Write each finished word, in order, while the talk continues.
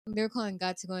They're calling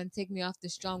God to go and take me off the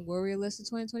strong warrior list of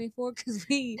 2024 because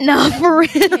we No, for we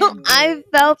real. can't do I it.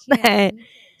 felt We can't that.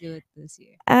 do it this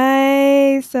year.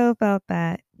 I so felt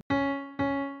that.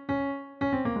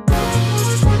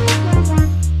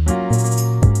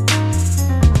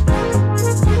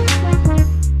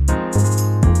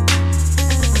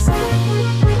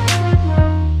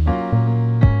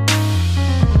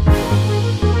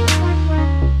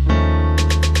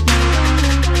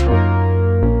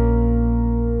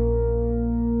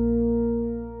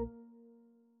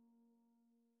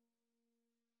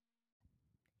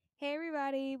 Hey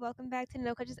everybody, welcome back to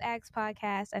No Coaches Ask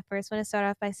podcast. I first want to start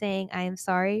off by saying I am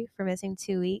sorry for missing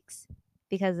 2 weeks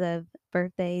because of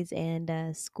birthdays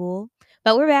and school.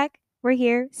 But we're back. We're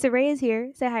here. Sorreah is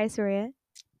here. Say hi, Sorreah.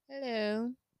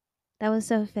 Hello. That was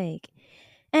so fake.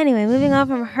 Anyway, moving on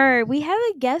from her, we have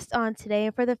a guest on today,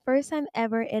 and for the first time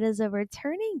ever, it is a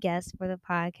returning guest for the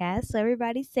podcast. So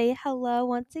everybody say hello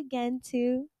once again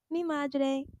to Mi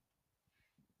Madre.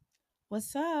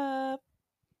 What's up?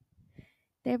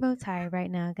 They're both tired right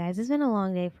now, guys. It's been a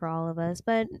long day for all of us,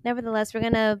 but nevertheless, we're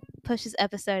gonna push this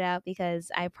episode out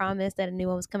because I promised that a new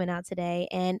one was coming out today,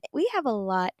 and we have a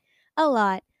lot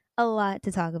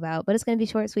to talk about. But it's gonna be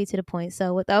short, sweet, to the point.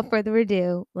 So without further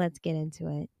ado, let's get into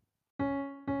it.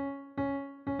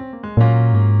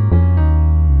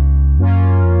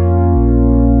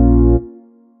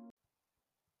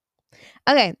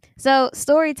 Okay, so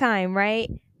story time,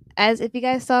 right? As if you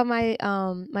guys saw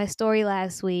my story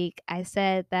last week, I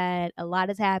said that a lot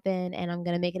has happened and I'm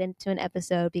gonna make it into an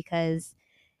episode because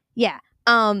yeah.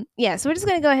 So we're just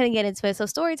gonna go ahead and get into it. So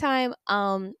story time.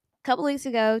 A couple weeks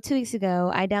ago, 2 weeks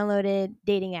ago, I downloaded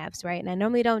dating apps, right? And I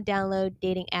normally don't download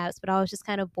dating apps, but I was just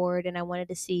kind of bored and I wanted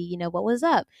to see, what was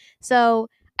up. So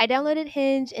I downloaded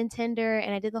Hinge and Tinder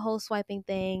and I did the whole swiping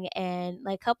thing. And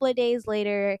like a couple of days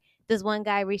later, this one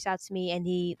guy reached out to me and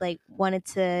he like wanted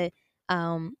to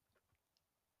um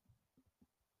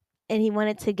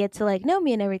get to like know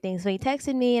me and everything. So he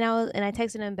texted me and I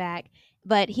texted him back,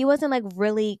 but he wasn't like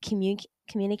really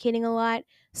communicating a lot.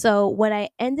 So what I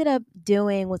ended up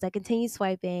doing was I continued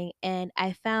swiping and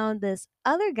I found this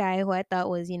other guy who I thought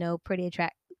was, pretty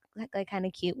attractive, like kind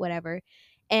of cute, whatever.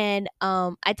 And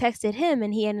I texted him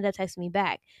and he ended up texting me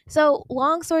back. So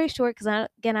long story short, because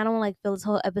again I don't want to like fill this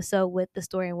whole episode with the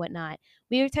story and whatnot.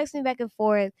 We were texting back and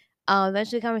forth.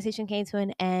 Eventually, the conversation came to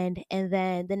an end, and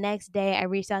then the next day, I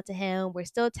reached out to him. We're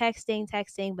still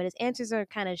texting, but his answers are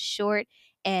kind of short,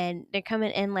 and they're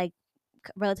coming in like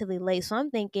relatively late. So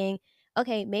I'm thinking,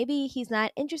 okay, maybe he's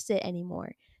not interested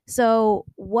anymore. So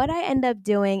what I end up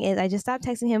doing is I just stopped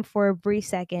texting him for a brief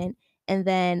second, and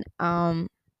then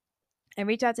I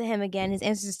reached out to him again. His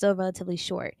answers are still relatively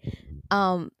short.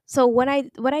 So what I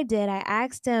did, I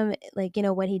asked him like,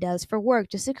 what he does for work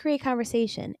just to create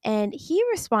conversation. And he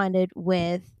responded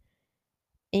with,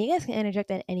 and you guys can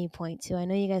interject at any point too. I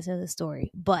know you guys know the story,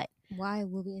 but Why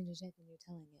will we interject when you're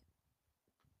telling it?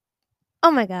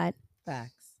 oh my God.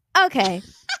 Facts. Okay.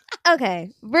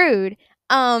 Okay. Rude.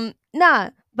 Nah,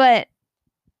 but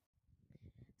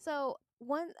so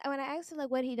when I asked him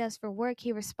like what he does for work,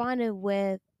 he responded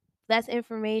with, "That's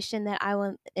information that I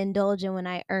will indulge in when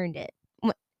I earned it."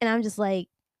 And I'm just like,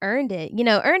 "Earned it?"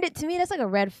 Earned it to me that's like a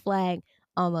red flag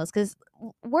almost because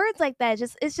words like that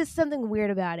it's just something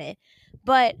weird about it.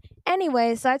 But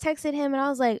anyway, so I texted him and I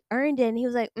was like, "Earned it," and he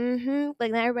was like, "Mm-hmm."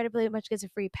 Like now everybody pretty much gets a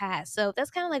free pass. So that's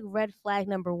kind of like red flag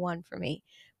number one for me.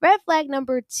 Red flag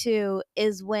number two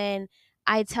is when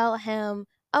I tell him,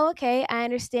 "Oh, okay, I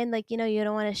understand, like, you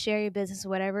don't want to share your business or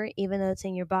whatever, even though it's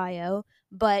in your bio.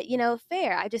 But,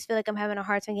 fair. I just feel like I'm having a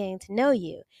hard time getting to know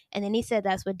you." And then he said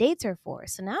that's what dates are for.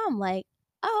 So now I'm like,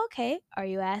 "Oh, okay. Are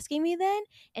you asking me then?"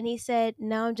 And he said,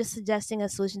 "No, I'm just suggesting a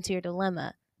solution to your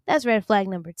dilemma." That's red flag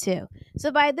number two.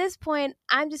 So by this point,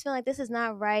 I'm just feeling like this is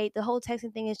not right. The whole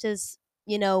texting thing is just,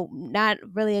 not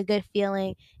really a good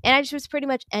feeling. And I just pretty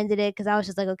much ended it because I was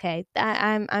just like, okay,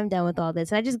 I'm done with all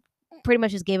this. And I just pretty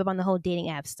much just gave up on the whole dating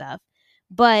app stuff.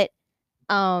 But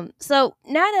so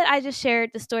now that I just shared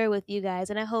the story with you guys,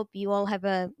 and I hope you all have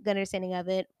a good understanding of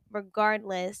it,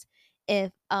 regardless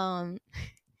if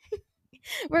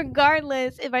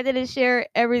regardless if I didn't share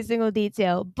every single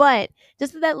detail. But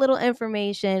just that little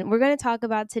information, we're gonna talk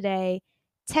about today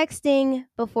texting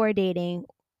before dating.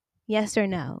 Yes or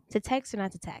no? To text or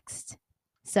not to text?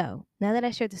 So now that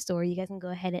I shared the story, you guys can go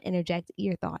ahead and interject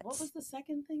your thoughts. What was the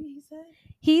second thing he said?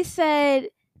 He said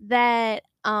that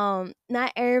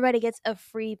not everybody gets a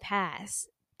free pass.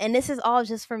 And this is all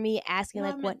just for me asking No,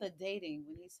 I like meant what the dating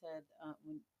when he said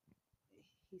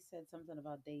something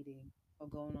about dating or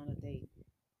going on a date.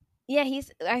 Yeah,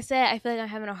 I said I feel like I'm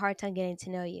having a hard time getting to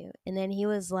know you, and then he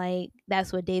was like,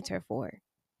 "That's what dates are for."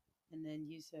 And then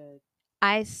you said,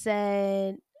 I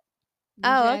said, Did you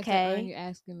 "Oh, ask her, aren't okay." you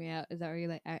asking me out? Is that where you're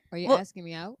like, are you Well, asking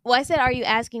me out? well, I said, "Are you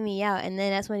asking me out?" And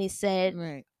then that's when he said,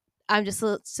 Right. "I'm just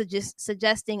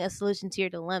suggesting a solution to your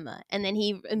dilemma." And then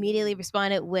he immediately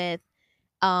responded with,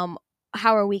 "How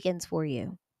are weekends for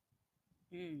you?"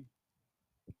 mm,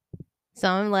 So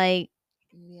I'm like,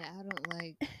 Yeah, I don't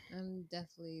like. I'm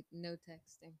definitely no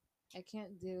texting. I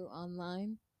can't do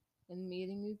online and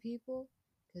meeting new people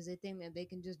because they think that they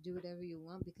can just do whatever you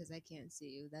want because I can't see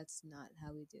you. That's not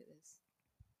how we do this.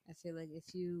 I feel like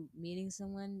if you meeting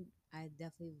someone, I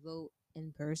definitely vote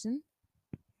in person,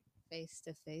 face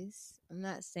to face. I'm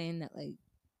not saying that like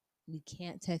we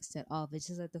can't text at all. But it's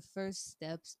just like the first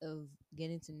steps of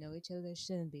getting to know each other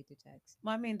shouldn't be through text.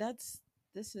 well, I mean,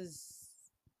 this is,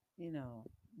 you know,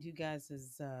 you guys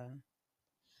is,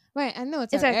 Right, I know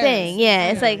it's it's our our era. thing. this is, Yeah,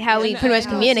 it's yeah, like how yeah, we And this pretty is much I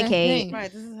know how, it's our communicate. thing.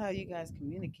 right, this is how you guys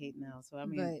communicate now. So, I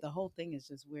mean, But the whole thing is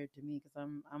just weird to me because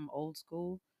I'm old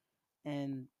school,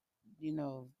 and, you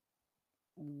know,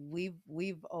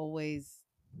 we've always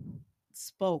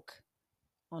spoke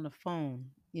on the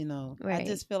phone. You know, I Right.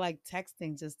 just feel like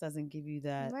texting just doesn't give you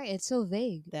right, it's so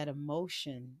vague. that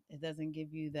emotion. It doesn't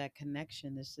give you that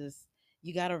connection. It's just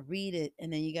you got to read it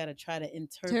and then you got to try to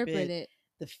Interpret interpret it.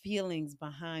 the feelings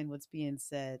behind what's being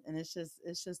said. And it's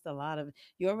just a lot of,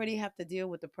 you already have to deal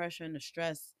with the pressure and the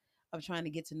stress of trying to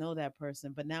get to know that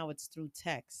person, but now it's through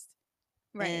text.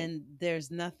 Right. And there's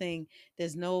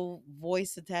no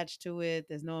voice attached to it,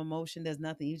 there's no emotion, there's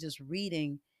nothing. You're just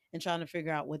reading and trying to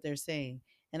figure out what they're saying.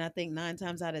 And I think 9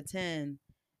 times out of 10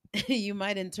 you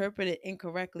might interpret it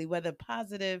incorrectly, whether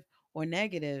positive or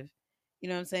negative. You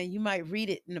know what I'm saying? You might read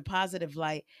it in a positive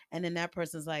light, and then that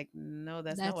person's like, no,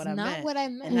 that's not That's what I not meant. what I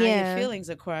And now meant. your Yeah. feelings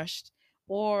are crushed.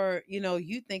 Or,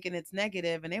 you thinking it's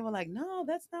negative, and they were like, no,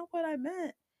 that's not what I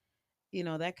meant.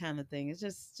 That kind of thing. It's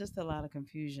just a lot of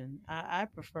confusion. I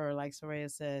prefer, like Soraya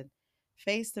said,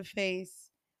 face to face,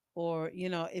 or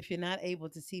if you're not able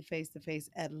to see face to face,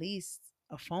 at least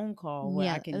a phone call where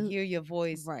I Yeah, can hear your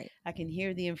voice, right. I can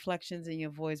hear the inflections in your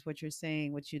voice, what you're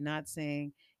saying, what you're not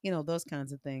saying, those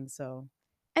kinds of things. So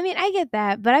I mean, I get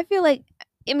that, but I feel like,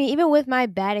 I mean, even with my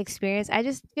bad experience, I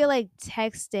just feel like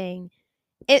texting,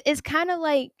 it's kind of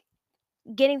like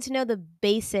getting to know the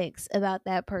basics about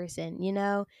that person, you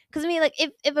know? Because I mean, like,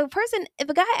 if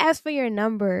a guy asks for your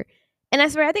number, and I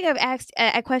swear, I think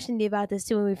I questioned you about this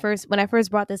too when I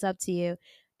first brought this up to you.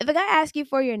 If a guy asks you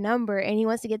for your number and he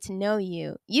wants to get to know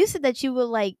you, you said that you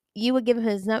would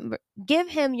give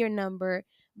him your number,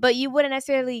 but you wouldn't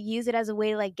necessarily use it as a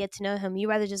way to like get to know him. You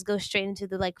rather just go straight into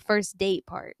the like first date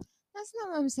part. That's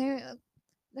not what I'm saying.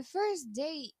 The first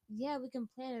date, yeah, we can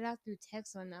plan it out through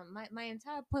text or not. My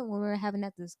entire point when we were having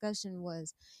that discussion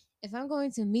was if I'm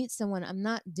going to meet someone, I'm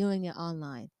not doing it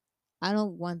online. I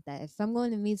don't want that. If I'm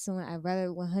going to meet someone, I'd rather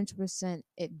 100%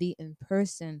 it be in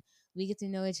person. We get to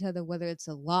know each other, whether it's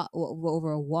a lot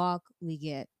over a walk, we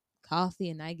get coffee,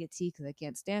 and I get tea because I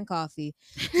can't stand coffee.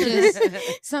 Just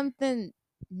something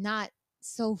not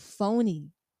so phony. I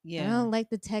yeah. don't like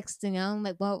the texting. I don't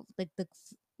like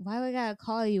why would I gotta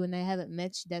call you when I haven't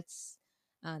met you? That's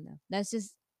I don't know. That's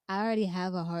just I already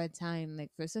have a hard time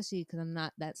like for especially because I'm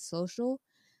not that social.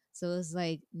 So it's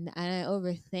like and I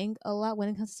overthink a lot when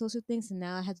it comes to social things. And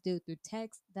now I have to do it through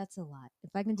text. That's a lot.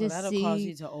 If I can Oh, just that'll cause see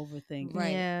you to overthink.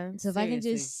 right, Yeah. so if I can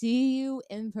Seriously. just see you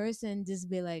in person, just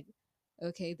be like,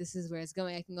 okay, this is where it's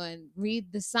going. I can go and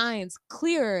read the signs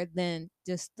clearer than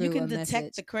just You through can a detect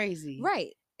message. the crazy.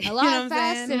 Right, a You know what lot I'm saying?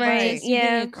 faster than Right. Right. just you being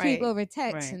Yeah. a creep Right. over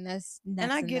text, Right. and And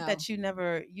that's I a get no. that you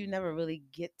never really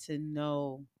get to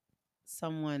know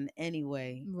someone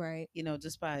anyway, Right.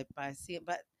 just by seeing.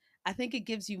 But I think it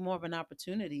gives you more of an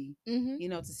opportunity,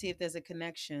 Mm-hmm. to see if there's a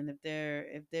connection,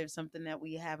 if there's something that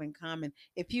we have in common,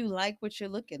 if you like what you're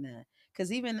looking at.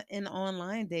 Because even in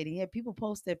online dating, yeah, people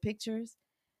post their pictures,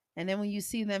 and then when you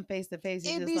see them face to face,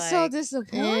 you're It'd just be so like,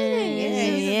 disappointing. It's yeah,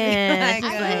 you just just be Yeah. It's like, I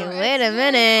just like, feel wait a experience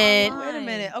minute. wait a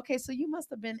minute. online. Okay, so you must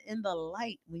have been in the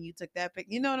light when you took that pic.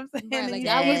 You know what I'm saying? Right, And like you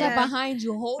I see was up Dead. them. behind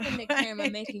you holding the camera,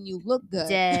 Right. making you look good.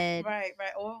 Dead. Right,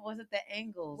 right. Or was it the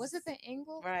angles? Was it the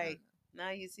angle? I don't Right. know. Now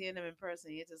you seeing them in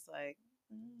person, you're just like,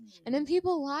 And then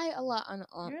people lie a lot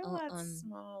you're a lot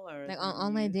smaller like on than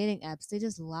online you. dating apps. They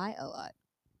just lie a lot.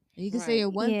 You can say Right. you're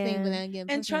one thing, but Yeah. then again, in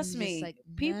And person, trust you're just me, like,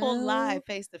 people lie no.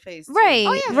 face to face too. Right.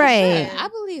 Oh yeah, You know for what I'm sure. Right. I saying?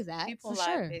 believe that People for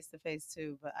lie sure. face to face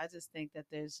too, but I just think that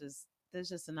there's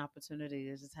just an opportunity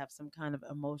to just have some kind of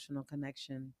emotional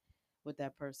connection with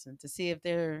that person to see if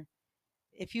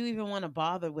you even want to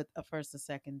bother with a first or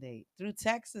second date. Through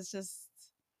text, it's just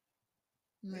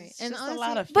Right. It's And just a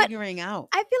lot honestly, of But figuring out.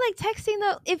 I feel like texting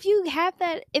though, if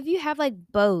you have like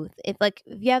both, if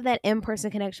you have that in person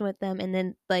connection with them and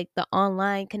then like the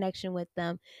online connection with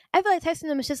them, I feel like texting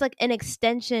them is just like an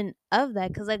extension of that.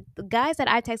 Because like the guys that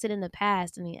I texted in the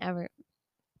past, I mean, I'm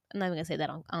not even gonna say that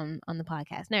on the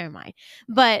podcast. Never mind.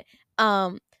 But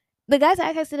the guys that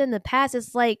I texted in the past,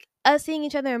 it's like us seeing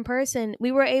each other in person.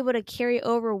 We were able to carry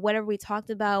over whatever we talked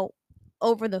about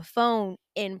over the phone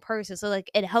in person. So like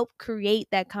it helped create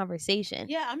that conversation.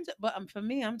 Yeah, but for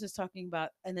me, I'm just talking about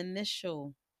an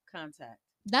initial contact.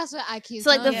 that's what I keep So,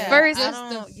 like, telling the you. Yeah, It's first- I just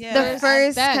the don't. the Yeah, first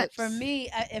first for steps. me,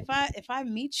 if I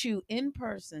meet you in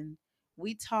person,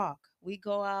 we talk, we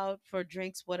go out for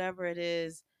drinks, whatever it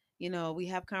is. We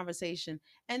have conversation,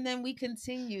 and then we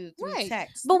continue through Right.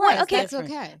 text. But what? Right. That's Okay, That's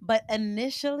different. okay. But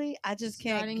initially, I just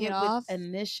can't Starting it get with off.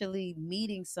 initially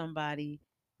meeting somebody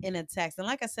in a text. And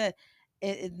like I said,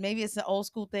 maybe it's an old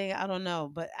school thing. I don't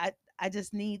know, but I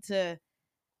just need to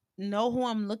know who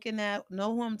I'm looking at,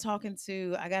 know who I'm talking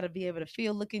to. I got to be able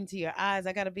to look into your eyes.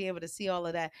 I got to be able to see all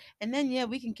of that. And then yeah,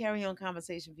 we can carry on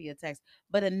conversation via text.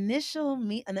 But an initial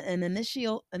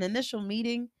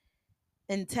meeting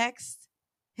in text,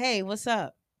 hey, what's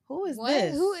up? Who is What?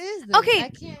 this? Who is this? okay. I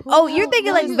can't. Oh, I you're don't thinking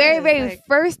know like who you. very, is very like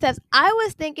first steps. I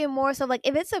was thinking more so like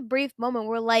if it's a brief moment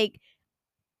where like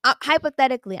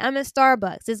hypothetically, I'm in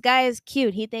Starbucks. This guy is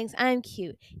cute. He thinks I'm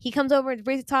cute. He comes over and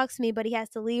briefly talks to me, but he has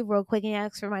to leave real quick and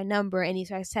asks for my number and he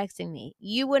starts texting me.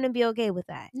 You wouldn't be okay with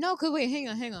that. No, cause wait,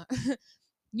 hang on.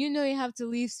 You know you have to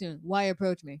leave soon. Why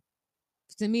approach me?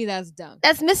 To me, that's dumb.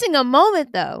 That's missing a moment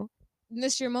though.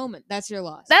 Miss your moment. That's your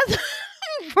loss. That's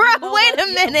bro. You know Wait what? a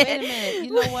Yeah, minute. wait a minute.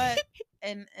 You know what?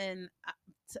 And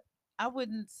I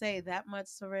wouldn't say that much,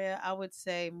 Soraya. I would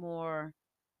say more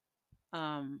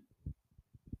um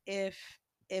if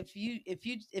if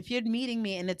you're meeting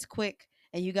me and it's quick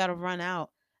and you got to run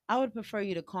out, I would prefer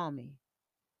you to call me.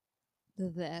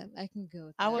 that I can go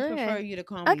with I would that. prefer Okay. you to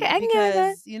call Okay, me I can get with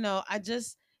that.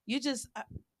 because you just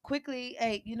quickly,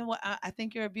 hey, you know what? I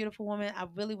think you're a beautiful woman. I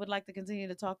really would like to continue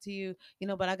to talk to you,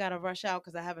 but I gotta rush out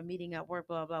because I have a meeting at work.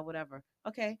 Blah blah whatever.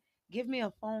 Okay, give me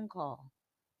a phone call.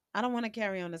 I don't want to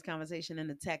carry on this conversation in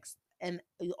the text. And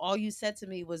all you said to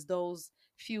me was those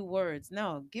few words.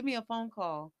 No, give me a phone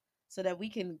call so that we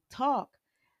can talk.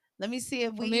 Let me see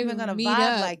if we Or maybe even gonna meet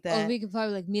vibe up. like Or that. we could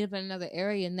probably like meet up in another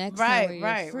area next time Right, where you're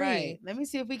right, right. free. Let me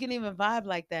see if we can even vibe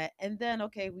like that. And then,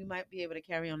 okay, we might be able to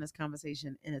carry on this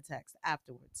conversation in a text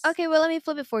afterwards. Okay, well, let me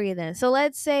flip it for you then. So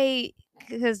let's say,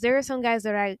 because there are some guys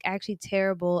that are actually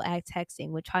terrible at texting,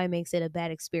 which probably makes it a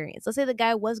bad experience. Let's say the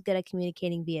guy was good at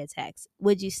communicating via text.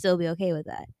 Would you still be okay with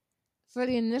that? For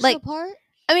the initial Like, part,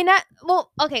 I mean, not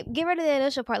well. Okay, get rid of the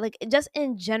initial part, like just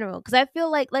in general, because I feel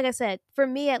like I said, for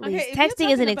me at Okay, least, if you're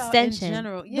texting is talking an about in extension.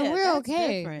 general, then yeah, we're that's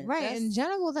okay. different. Right. In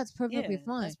general, that's perfectly Yeah,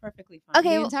 fine. that's perfectly fine. Okay,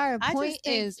 The well, entire I point just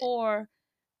think is for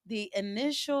the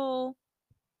initial,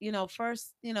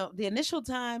 first, the initial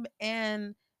time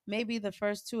and maybe the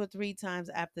first two or three times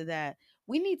after that,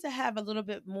 we need to have a little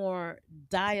bit more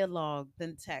dialogue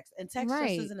than text. And text just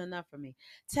right. isn't enough for me.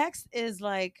 Text is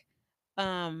like,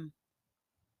 um,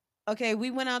 okay,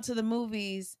 we went out to the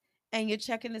movies and you're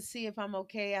checking to see if I'm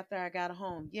okay after I got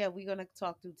home. Yeah, we're gonna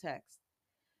talk through text.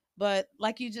 But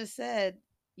like you just said,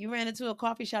 you ran into a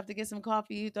coffee shop to get some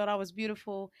coffee. You thought I was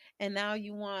beautiful, and now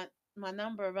you want my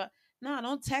number. But no,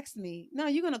 don't text me. No,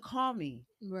 you're gonna call me,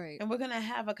 Right. and we're gonna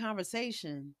have a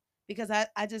conversation because I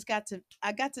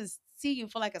got to see you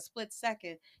for like a split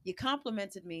second. You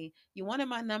complimented me. You wanted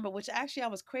my number, which actually I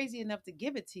was crazy enough to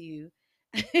give it to you.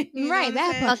 You know what Right, I'm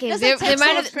that saying? part. okay, That's like there might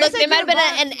So have it's that's there like might your have been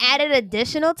boss. an added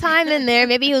additional time in there.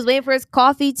 Maybe he was waiting for his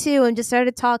coffee too and just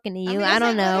started talking to I you. mean, I That's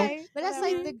don't like know. okay, but that's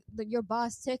like whatever. your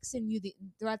boss texting you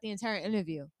throughout the entire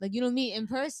interview. Like you don't meet in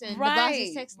person. The boss is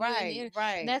Right, texting you in the right, interview.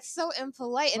 right, That's so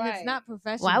impolite and it's right. not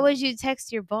professional. Why would you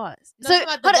text your boss? No, So I'm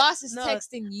talking about the hold boss is No,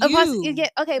 texting a boss, you. you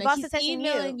get okay. Like Boss he's is texting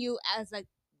emailing you. you as like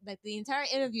the entire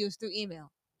interview is through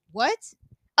email. What?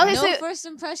 Okay, No so first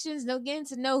impressions, no getting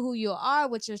to know who you are,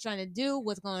 what you're trying to do,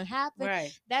 what's going to happen.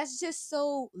 right. That's just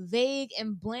so vague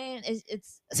and bland.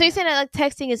 It's so you're no. saying that like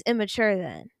texting is immature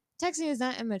then? Texting is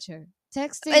not immature. In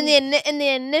Texting, the in the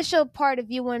initial part of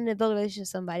you wanting to build a relationship with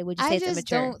somebody, would you say I it's just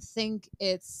immature? don't think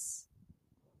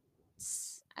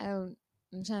I don't.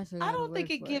 I'm trying to figure I out a don't think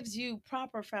word it for it. gives you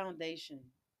proper foundation.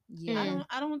 I Yeah, Mm. don't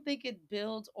I don't think it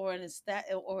builds or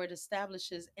it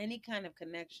establishes any kind of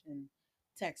connection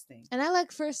texting. and I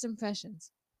like first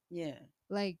impressions. Yeah.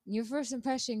 Like your first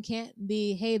impression can't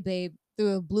be, "Hey, babe,"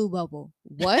 through a blue bubble.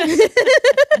 What?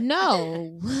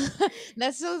 No,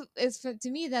 that's so.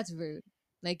 To me that's rude.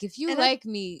 Like if you And I like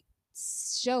me,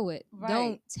 show it. Right.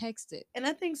 Don't text it. And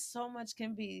I think so much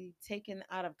can be taken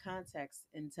out of context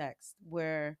in text,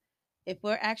 where if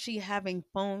we're actually having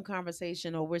phone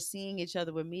conversation or we're seeing each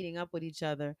other, we're meeting up with each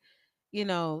other,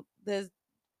 there's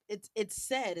it's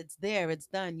said, it's there, it's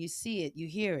done, you see it, you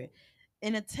hear it.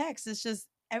 In a text, it's just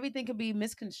everything can be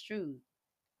misconstrued.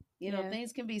 Yeah.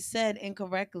 Things can be said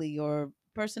incorrectly, or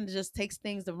person just takes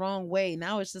things the wrong way.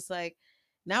 Now it's just like,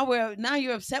 now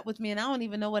you're upset with me and I don't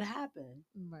even know what happened.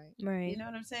 Right. You Right. know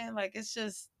what I'm saying? Like, it's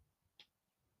just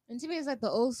And to me, it's like the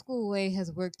old school way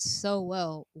has worked so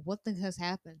well. What thing has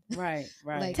happened? right, Like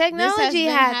right. this has Technology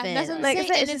been happening. That's happened. what I'm Like I saying.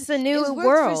 said, And it's just a new it's worked for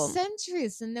world.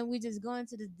 centuries, and then we just go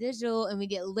into the digital and we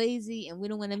get lazy and we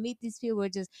don't want to meet these people.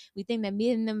 We think that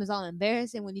meeting them is all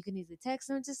embarrassing when you can easily text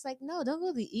them. Just like, no, don't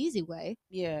go the easy way.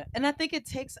 Yeah, and I think it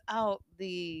takes out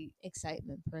the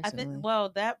Excitement, I think personally. well,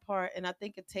 that part, and I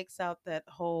think it takes out that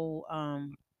whole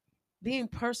being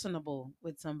personable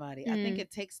with somebody. I think Mm.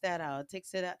 it takes that out. It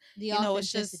takes it out. The It's just,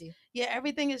 authenticity. yeah,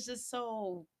 everything is just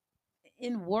so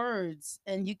in words,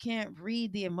 and you can't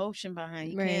read the emotion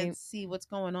behind. You Right. can't see what's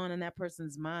going on in that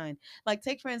person's mind. Like,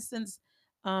 take for instance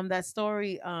that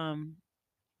story,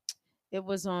 it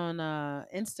was on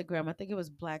Instagram. I think it was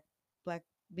black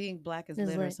being black is It's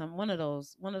lit or like something. One of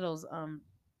those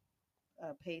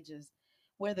pages,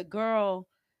 where the girl,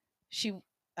 she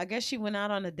I guess she went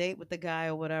out on a date with the guy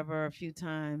or whatever a few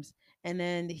times, and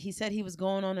then he said he was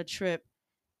going on a trip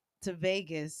to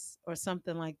Vegas or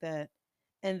something like that.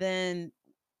 And then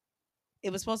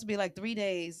it was supposed to be like 3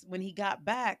 days. When he got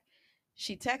back,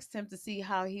 she texted him to see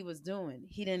how he was doing.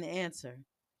 He didn't answer.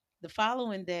 The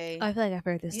following oh, day, I feel like I've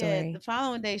heard this yeah, story. the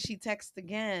following day she texted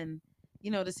again,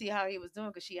 to see how he was doing,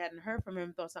 because she hadn't heard from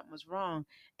him, thought something was wrong.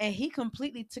 And he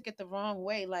completely took it the wrong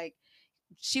way. Like,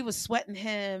 she was sweating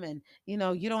him, and you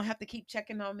don't have to keep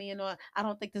checking on me, and all. I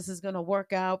don't think this is going to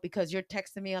work out because you're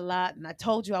texting me a lot, and I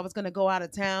told you I was going to go out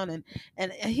of town,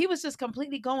 and he was just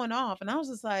completely going off. And I was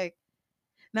just like,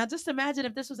 now just imagine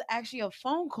if this was actually a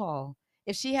phone call.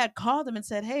 If she had called him and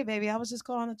said, "Hey baby, I was just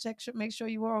calling to check, make sure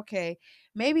you were okay,"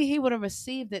 maybe he would have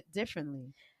received it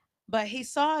differently. But he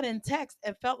saw it in text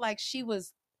and felt like she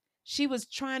was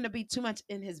trying to be too much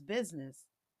in his business.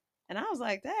 And I was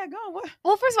like, "Daggone, what?"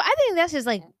 Well, first of all, I think that's just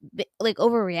like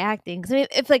overreacting. Because I mean,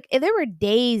 if there were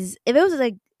days, if it was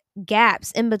like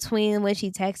gaps in between when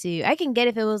she texted you, I can get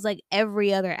if it was like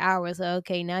every other hour. So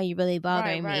okay, now you're really Right,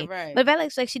 bothering right, me. right. But if I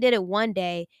like she did it one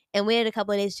day and waited a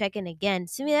couple of days to check in again,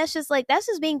 to me that's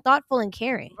just being thoughtful and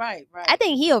caring. Right, I right.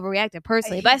 think he overreacted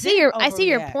personally, but He did I see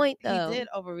your overreact. point He though. did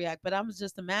overreact, but I was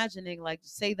just imagining, like,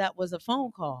 say that was a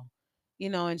phone call,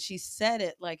 and she said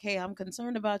it like, "Hey, I'm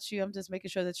concerned about you. I'm just making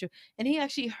sure that you." And he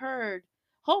actually heard.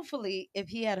 Hopefully, if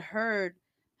he had heard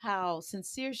how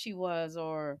sincere she was,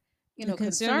 or The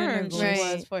concern in her concerned she voice.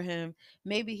 was Right. for him,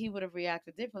 maybe he would have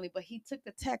reacted differently. But he took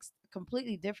the text a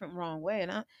completely different, wrong way,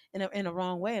 and in a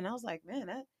wrong way. And I was like, man,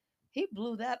 that he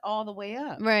blew that all the way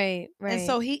up. Right. And Right.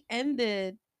 so he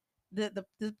ended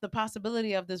the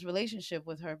possibility of this relationship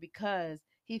with her, because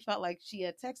he felt like she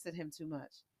had texted him too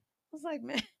much. I was like,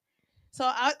 man. So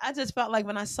I just felt like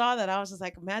when I saw that, I was just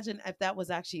like, imagine if that was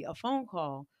actually a phone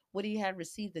call, would he have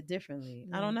received it differently?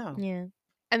 I don't Right. know. Yeah.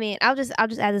 I mean, I'll just add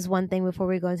this one thing before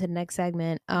we go into the next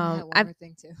segment. I had one I more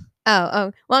thing too.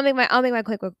 well,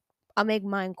 I'll make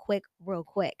mine quick, real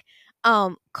quick.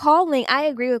 Calling, I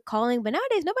agree with calling, but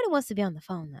nowadays nobody wants to be on the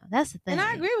phone though. That's the thing. And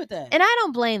I agree with that. And I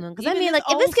don't blame them because I Even mean, this like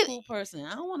if old this could, school person,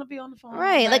 I don't want to be on the phone all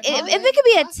right, like that. if Calling, it could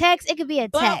be a Awesome. text, it could be a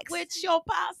but text. with your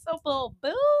possible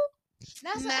boo.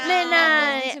 That's Nah.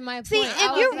 that goes into my See, point. if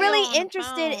I you're would be really on the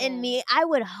interested in phone. me, I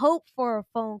would hope for a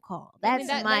phone call. I That's mean,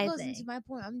 that my goes thing. into my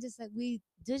point. I'm just like, we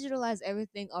digitalize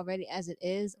everything already as it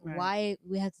is. Right. Why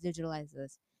we have to digitalize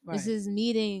this? This Right. is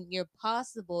meeting your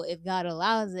possible, if God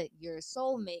allows it, your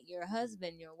soulmate, your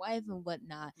husband, your wife, and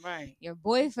whatnot, Right. your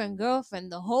boyfriend,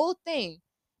 girlfriend, the whole thing.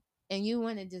 And you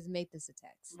want to just make this a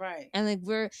text. Right. And like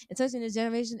especially in this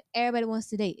generation, everybody wants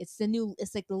to date. It's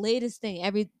like the latest thing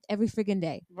every freaking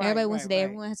day. Right, Everybody wants right, to date. right.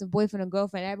 Everyone has a boyfriend or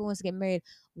girlfriend. Everyone wants to get married,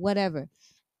 whatever.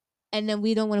 And then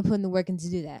we don't want to put in the work into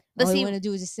do that. But All we see- want to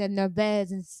do is just sit in our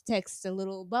beds and text a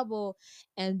little bubble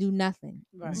and do nothing.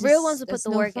 Right. It's Real just- ones will put that's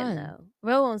the no work fun. in though.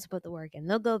 Real ones will put the work in.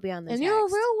 They'll go beyond the And text. you're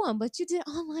a real one, but you did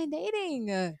online dating.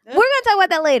 We're gonna talk about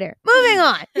that later. Moving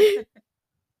on.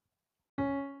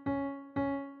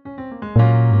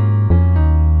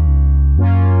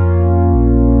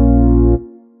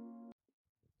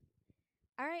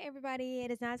 All right, everybody.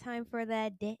 It is now time for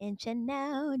the Didn't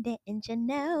You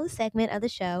Know segment of the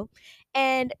show.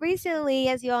 And recently,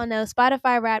 as you all know,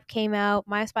 Spotify Wrapped came out.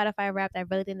 My Spotify Wrapped, I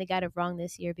really think they got it wrong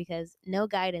this year because No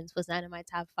Guidance was not in my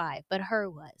top 5, but Her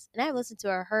was. And I listened to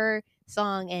her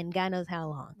song and God knows how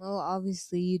long. Well,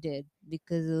 obviously you did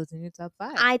because it was in your top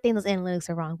 5. I think those analytics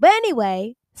are wrong. But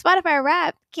anyway, Spotify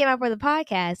Wrapped came out for the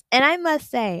podcast. And I must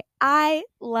say, I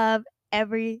love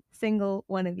every single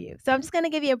one of you. So I'm just going to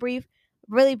give you a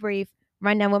really brief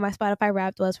rundown what my Spotify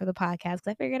Wrapped was for the podcast because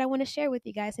I figured I want to share with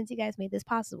you guys since you guys made this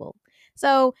possible.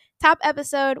 So top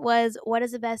episode was What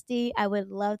is a Bestie? I would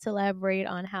love to elaborate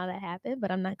on how that happened,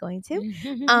 but I'm not going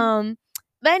to.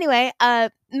 But anyway,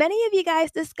 many of you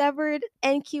guys discovered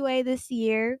NQA this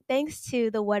year thanks to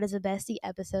the What is a Bestie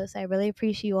episode. So I really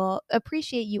appreciate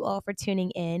you all for tuning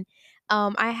in.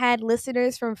 I had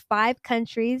listeners from 5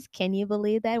 countries. Can you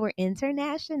believe that? We're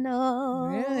international.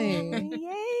 Really?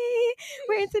 Yay!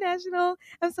 We're international.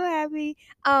 I'm so happy.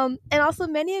 And also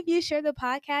many of you share the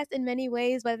podcast in many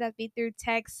ways, whether that be through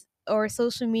text or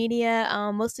social media.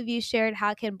 Most of you shared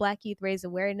how can Black youth raise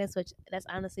awareness, which that's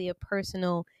honestly a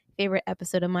personal favorite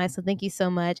episode of mine. So thank you so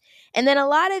much. And then a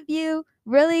lot of you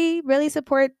really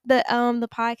support the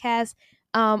podcast.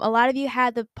 A lot of you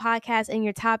had the podcast in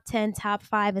your top 10, top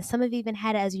 5, and some of you even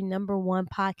had it as your number 1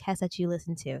 podcast that you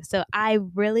listen to. So I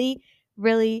really,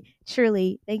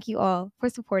 truly thank you all for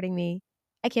supporting me.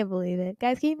 I can't believe it.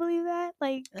 Guys, can you believe that?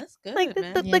 That's good, like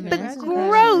man. the that's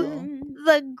growth. incredible.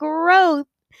 The growth.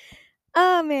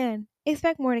 Oh man.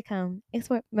 Expect more to come.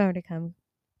 Expect more to come.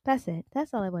 That's it.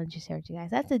 That's all I wanted to share with you guys.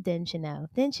 That's a didn't you know.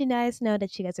 Didn't you guys know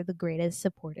that you guys are the greatest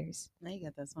supporters? Now you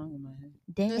got that song in my head.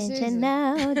 Didn't you seriously.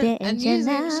 know? Didn't And you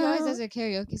usually she always know? does her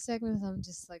karaoke segments. I'm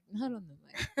just like, not on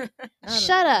the mic. Not on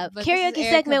Shut the mic. up. But this is Karaoke Erykah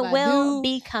segment will Badu,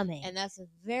 be coming. and that's a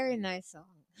very nice song.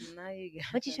 Now you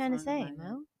got What you that trying to song in say, my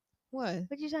head. Mo? What?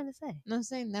 What you trying to say? No, I'm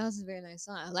saying that was a very nice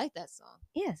song. I like that song.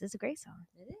 Yes, it's a great song.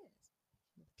 It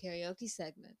is. Karaoke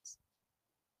segments.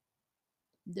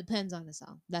 Depends on the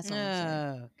song. That's all I'm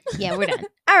saying. Oh, Yeah, we're done.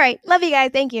 All right. Love you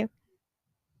guys. Thank you.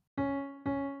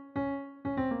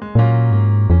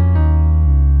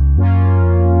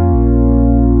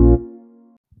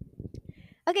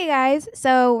 Okay, guys.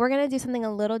 So we're going to do something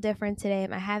a little different today.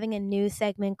 I'm having a new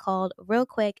segment called Real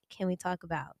Quick, Can We Talk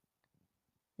About?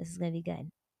 This is going to be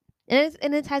good.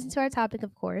 And it ties into our topic,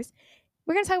 of course.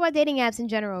 We're going to talk about dating apps in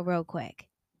general real quick.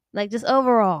 Like just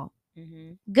overall.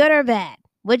 Good or bad?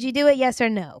 Would you do it? Yes or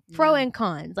no? Pro No. and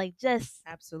cons. Like just.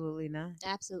 absolutely not.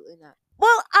 Absolutely not.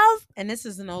 Well, And this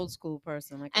is an old school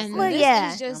person. Like I And said, Well, this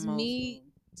yeah. is just I'm old me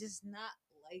school. just not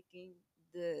liking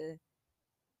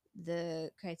the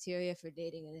criteria for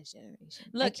dating in this generation.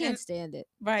 I Look, can't and- stand it.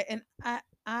 Right, and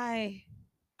I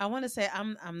want to say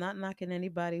I'm not knocking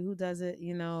anybody who does it.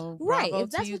 You know, Right. bravo If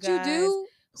to that's you what guys you do,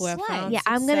 who have slay. found Yeah,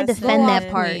 I'm going to success defend in that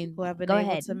it, part. queen. who have been Go able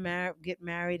ahead. to get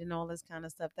married and all this kind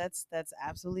of stuff. That's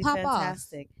absolutely Pop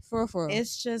fantastic. off. For real.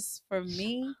 It's just for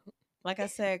me, like I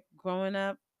said, growing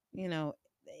up, you know,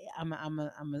 I'm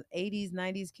a 80s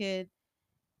 90s kid.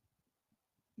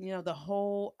 You know, the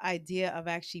whole idea of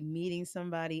actually meeting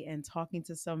somebody and talking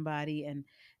to somebody and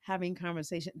having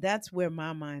conversation, that's where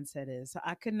my mindset is. So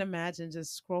I couldn't imagine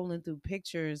just scrolling through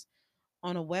pictures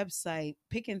on a website,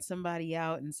 picking somebody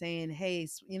out and saying, hey,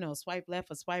 you know, swipe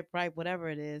left or swipe right, whatever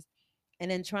it is,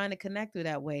 and then trying to connect through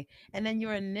that way. And then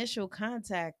your initial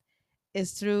contact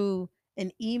is through an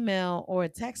email or a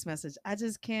text message. I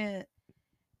just can't.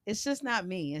 It's just not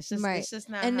me. Right. It's just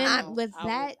not And then how with I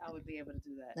that, would be able to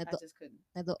do that. like I the- just couldn't.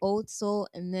 like the old soul.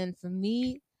 And then for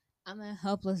me, I'm a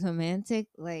helpless romantic.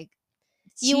 Like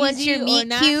You want cheesy your or meet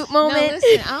not. cute No, moment?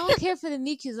 listen, I don't care for the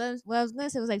meet cute. What I was gonna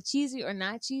say was like cheesy or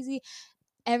not cheesy.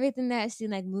 Everything that I see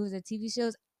in like movies or TV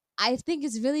shows, I think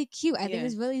it's really cute. I think Yeah.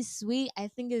 it's really sweet. I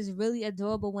think it's really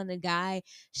adorable when a guy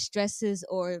stresses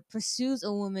or pursues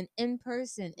a woman in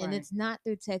person, and Right. it's not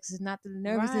through text. It's not through the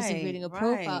nervousness of reading a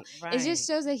profile. Right. It just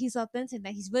shows that he's authentic,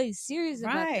 that he's really serious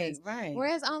about this. Right.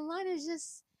 Whereas online it's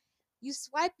just you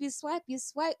swipe,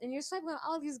 and you're swiping on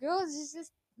all these girls. It's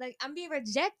just like I'm being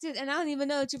rejected, and I don't even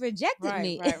know that you rejected Right,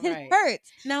 me. right, It right.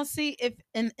 hurts. Now, see if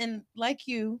and like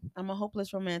you, I'm a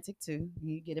hopeless romantic too.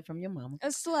 You get it from your mama.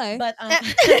 A slay. But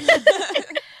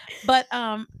but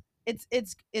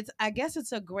it's I guess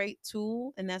it's a great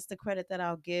tool, and that's the credit that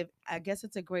I'll give. I guess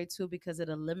it's a great tool because it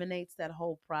eliminates that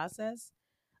whole process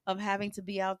of having to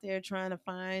be out there trying to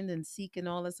find and seek and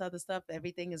all this other stuff.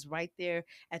 Everything is right there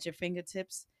at your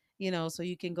fingertips, you know, so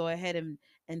you can go ahead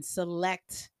and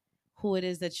select who it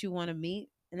is that you want to meet.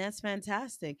 And that's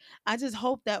fantastic. I just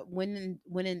hope that when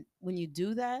you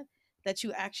do that, that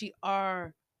you actually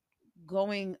are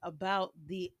going about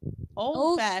the old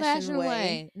Old fashioned fashioned way.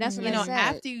 way. That's what You I know, Mhm. said.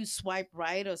 after you swipe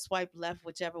right or swipe left,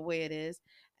 whichever way it is,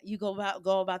 you go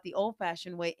about the old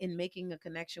fashioned way in making a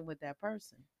connection with that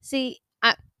person. See,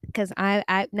 because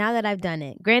I now that I've done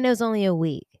it, granted it was only a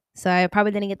week, so I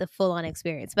probably didn't get the full on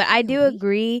experience. But I Only a do week?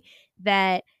 agree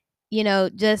that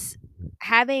just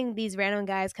having these random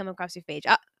guys come across your page.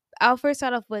 I'll first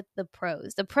start off with the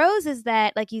pros. The pros is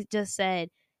that, like you just said,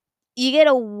 you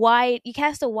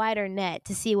cast a wider net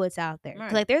to see what's out there. 'Cause,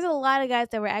 Right. like, there's a lot of guys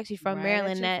that were actually from Right at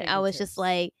Maryland your that I was just fingertips.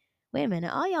 like, wait a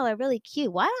minute, all y'all are really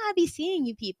cute. Why don't I be seeing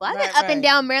you people? I've been Right, up and right.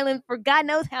 down Maryland for God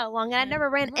knows how long, and I never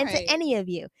ran into Right. any of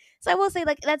you. So I will say,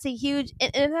 like, that's a huge,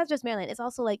 and it's not just Maryland. It's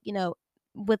also like,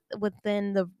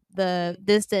 within the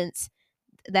distance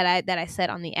that I set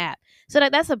on the app. So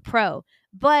like that's a pro.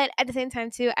 But at the same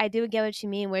time too, I do get what you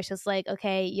mean where it's just like,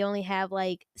 okay, you only have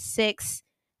like 6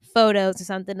 photos or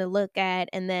something to look at,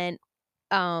 and then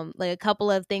like a couple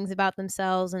of things about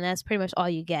themselves, and that's pretty much all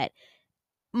you get.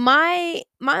 My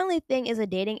only thing is a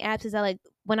dating apps is that, like,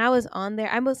 when I was on there,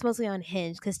 I was mostly on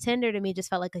Hinge because Tinder to me just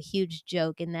felt like a huge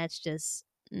joke, and that's just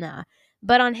nah.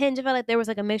 But on Hinge, I felt like there was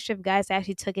like a mixture of guys that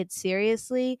actually took it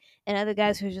seriously, and other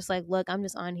guys who were just like, "Look, I'm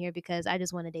just on here because I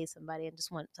just want to date somebody and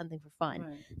just want something for fun."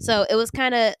 Right. So it was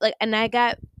kind of like, and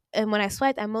when I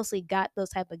swiped, I mostly got those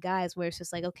type of guys where it's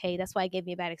just like, okay, that's why it gave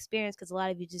me a bad experience because a lot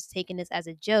of you just taking this as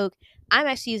a joke. I'm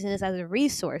actually using this as a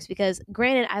resource because,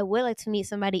 granted, I would like to meet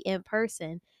somebody in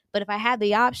person, but if I had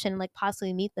the option, like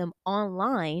possibly meet them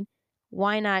online,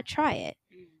 why not try it?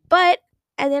 But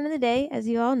at the end of the day, as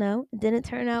you all know, it didn't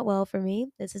turn out well for me.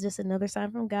 This is just another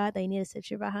sign from God that you need to sit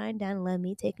your behind down and let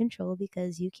me take control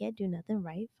because you can't do nothing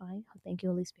right. Fine. Thank you,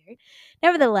 Holy Spirit.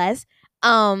 Nevertheless,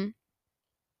 that's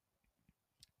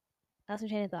my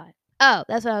train of thought. Oh,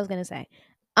 that's what I was gonna say.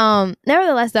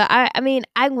 Nevertheless, though, I mean,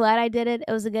 I'm glad I did it.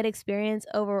 It was a good experience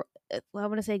over. Well, I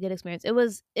want to say good experience. It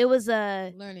was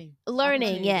a Learning. learning,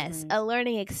 Opportunity. yes, a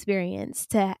learning experience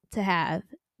to have.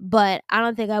 But I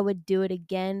don't think I would do it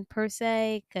again per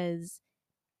se, because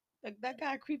That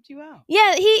guy creeped you out.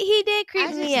 yeah, he did creep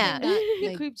I me just out. think that He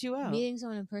like creeped you out. meeting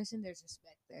someone in person, there's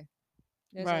respect there.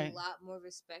 There's a Right. lot more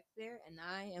respect there, and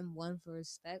I am one for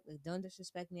respect. Like, don't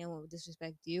disrespect me, I won't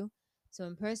disrespect you. So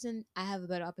in person, I have a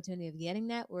better opportunity of getting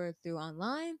that. Where through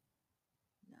online,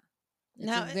 no, it's a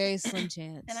Now, very slim and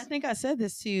I chance. think I said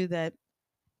this to you that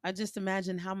I just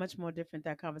imagine how much more different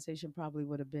that conversation probably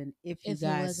would have been if you If it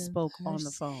guys was in spoke on the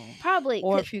person, phone Probably,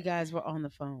 or if you guys were on the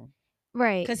phone.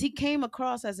 right, Because he came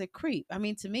across as a creep. I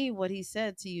mean, to me, what he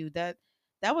said to you, that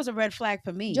was a red flag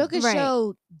for me. Joker right.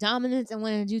 showed dominance and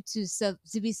wanted you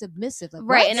to be submissive. Like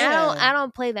Right, what? and Yeah. I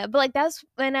don't play that. But like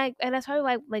and that's probably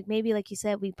why, like, maybe like you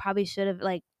said, we probably should have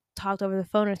like talked over the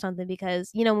phone or something,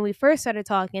 because when we first started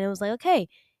talking, it was like, okay,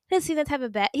 he doesn't seem that type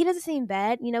of bad. He doesn't seem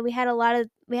bad. We had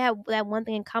that one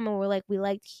thing in common where, like, we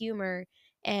liked humor,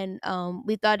 and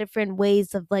we thought different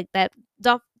ways of like that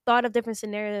thought of different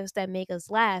scenarios that make us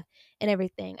laugh and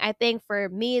everything. I think for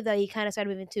me though, he kind of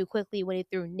started moving too quickly when he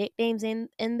threw nicknames in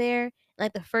there.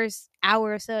 Like the first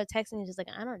hour or so of texting is just like,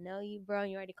 I don't know you, bro.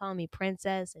 You already calling me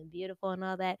princess and beautiful and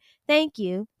all that. Thank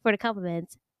you for the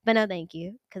compliments, but no, thank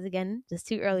you, because again, just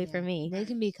too early Yeah, for me. they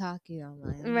can be cocky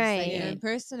online. I'm just like, Yeah. in Right,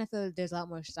 person, I feel like there's a lot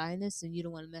more shyness, and you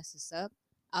don't want to mess this up.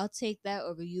 I'll take that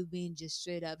over you being just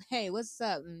straight up, hey, what's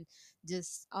up, and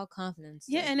just all confident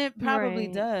Yeah, stuff. and it probably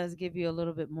right, does give you a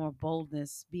little bit more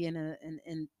boldness being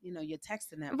in you're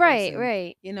texting that right, person.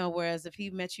 right, Whereas if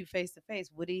he met you face to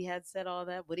face, would he had said all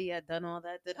that? Would he had done all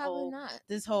that? Probably not.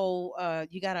 This whole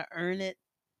you gotta earn it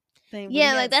thing, would he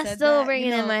yeah. Like had that's said still that?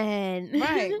 ringing in my head.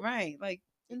 Right, right. Like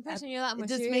In I, person, you're a lot it more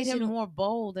just made serious. You him don't more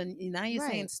bold, and now you're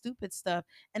saying right. stupid stuff.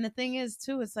 And the thing is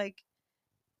too, it's like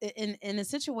in a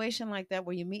situation like that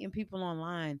where you're meeting people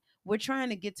online, we're trying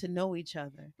to get to know each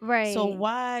other. So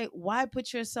Right, why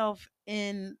put yourself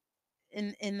in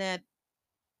that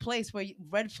place where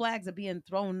red flags are being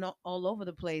thrown all over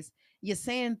the place? You're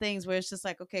saying things where it's just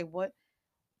like, okay, what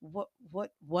what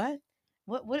what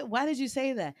what why did you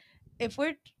say that? If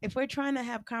we're trying to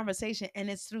have conversation and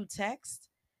it's through text,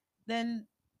 then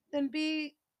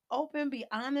be open, be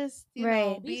honest,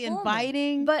 right. Be be formal.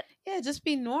 inviting. But Yeah, just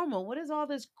be normal. What is all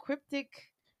this cryptic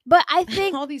I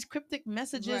think, all these cryptic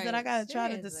messages that I Right. gotta try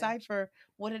to Seriously. decipher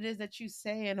what it is that you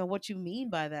saying or what you mean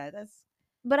by that?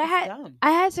 but That's dumb.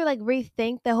 I had to like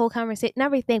rethink the whole conversation.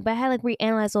 Not rethink, but I had like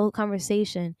reanalyze the whole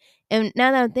conversation. And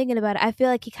now that I'm thinking about it, I feel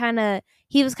like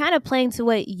he was kind of playing to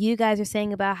what you guys are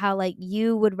saying about how like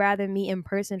you would rather meet in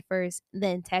person first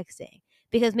than texting.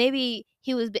 Because maybe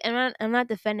he was. I'm not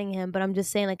defending him, but I'm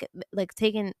just saying like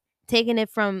taking it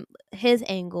from his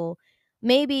angle.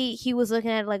 Maybe he was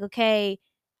looking at it like, okay,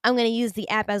 I'm gonna use the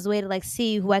app as a way to like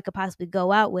see who I could possibly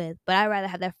go out with. But I'd rather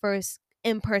have that first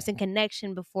in-person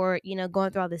connection before,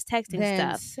 going through all this texting Then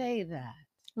stuff. say that.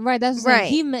 Right, that's what I'm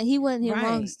saying. Right. He wasn't here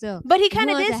wrong Right. still. But he If you kind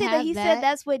of wanted did to say that. have He said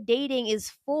that's what dating is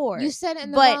for. You said it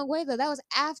in the But wrong way though. That was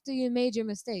after you made your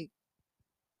mistake.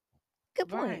 good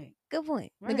point. Right. Good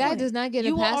point. The Right. guy does not get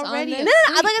You a were pass on already this. No,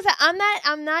 a like I creep. said,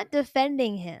 I'm not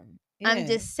defending him. I'm Yeah.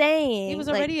 just saying He was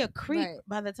like, already a creep Right.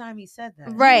 by the time he said that.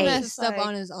 Right. He It was messed just up like,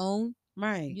 on his own.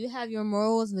 right. You have your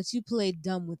morals, but you played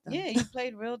dumb with them. Yeah, you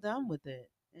played real dumb with it,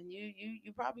 and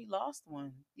you probably lost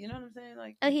one. You know what I'm saying?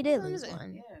 Like, oh, he did That's lose what I'm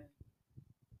one. yeah.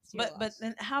 It's your But loss.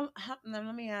 then how now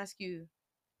let me ask you,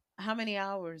 how many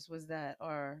hours was that,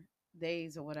 or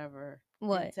days or whatever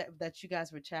What? that you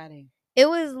guys were chatting? It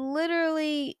was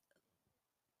literally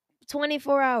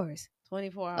 24 hours.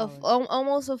 24 Of hours.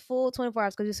 almost a full 24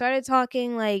 hours because we started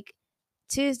talking like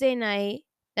Tuesday night.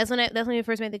 That's when we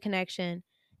first made the connection.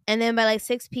 And then by like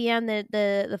 6 p.m.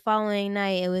 the following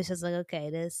night, it was just like, okay,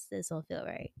 this don't feel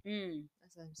right.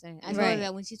 That's what I'm saying. I told her Right.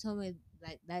 that when she told me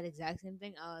like that exact same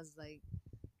thing, I was like,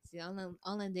 see,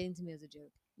 online dating to me is a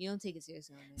joke. You don't take it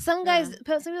seriously on there. Some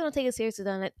people don't take it seriously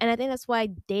though, and I think that's why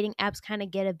dating apps kind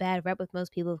of get a bad rep with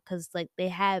most people because like they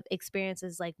have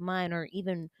experiences like mine or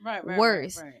even Right.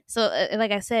 worse. So,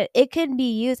 like I said, it can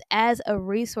be used as a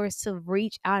resource to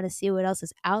reach out and see what else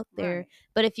is out there. Right.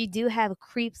 But if you do have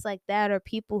creeps like that or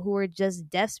people who are just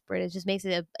desperate, it just makes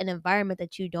it an environment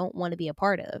that you don't want to be a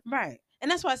part of. Right. And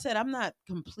that's why I said I'm not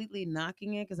completely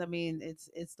knocking it because I mean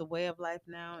it's the way of life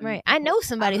now. And Right. I know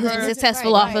somebody I've who's heard- been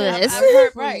successful right, off of I've, this. I've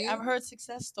heard For you. I've heard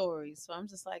success stories. So I'm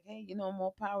just like, hey,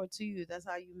 more power to you. That's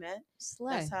how you met.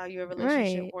 Slay. That's how your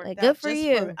relationship Right. worked Like, out. good for Just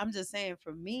you. I'm just saying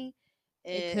for me, It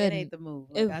it couldn't. ain't the move.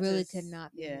 It I really just, could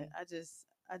not be Yeah, me.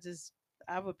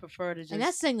 I would prefer to just And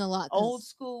that's saying a lot. 'Cause old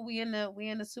school. We in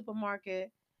the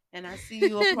supermarket, and I see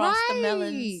you across the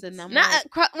melons, Right. and I'm Not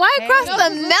like, why hey. across No, the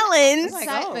 'cause look, melons? it's like,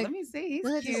 side, oh, like, let me see, he's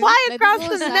look at cute. this- Why like, across this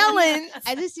the little side- melons?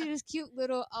 I just see this cute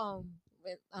little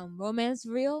romance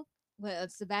reel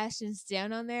with Sebastian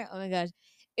Stan on there. Oh my gosh,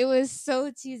 it was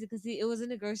so cheesy because it was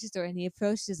in a grocery store and he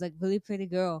approached this like really pretty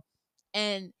girl,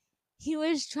 and he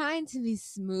was trying to be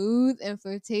smooth and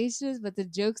flirtatious, but the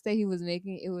jokes that he was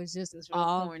making, it was just It's real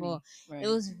awful. corny. Right. It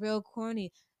was real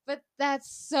corny. But that's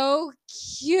so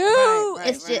cute. Right,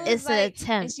 It's right. just it's an And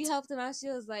attempt. she helped him out. She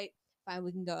was like, "Fine,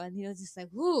 we can go." And he was just like,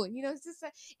 "Woo!" And it's just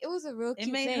like it was a real It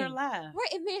cute made thing. her laugh. Right,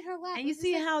 it made her laugh. And It you was just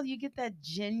see like, how you get that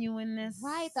genuineness.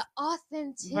 right, the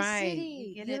authenticity. Right.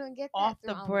 You get it don't get that off through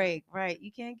the online. break. Right.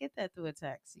 You can't get that through a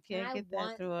text. You And can't I get that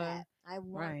want through that. a I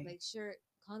want right. like sure,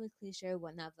 call me cliche or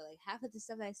whatnot, but like half of the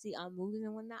stuff that I see on movies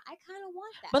and whatnot, I kind of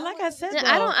want that. But like want I the said, real-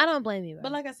 though, I don't blame you. Bro.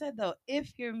 But like I said though,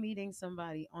 if you're meeting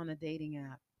somebody on a dating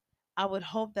app, I would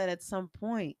hope that at some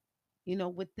point,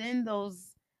 within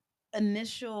those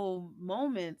initial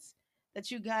moments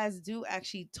that you guys do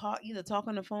actually either talk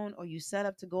on the phone or you set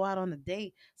up to go out on a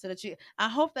date so that I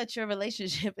hope that your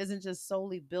relationship isn't just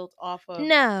solely built off of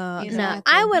No, Exactly.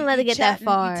 I wouldn't let it get that chatting,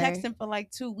 far. You texting for like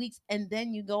 2 weeks and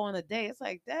then you go on a date. It's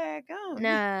like, daggone.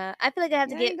 Nah, I feel like I have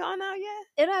to You get. ain't gone out yet?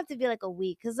 It'll have to be like a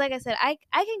week because, like I said, I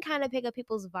can kind of pick up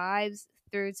people's vibes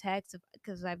through text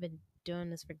because I've been doing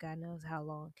this for God knows how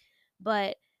long.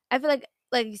 But I feel like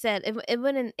you said,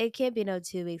 it can't be no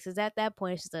 2 weeks because at that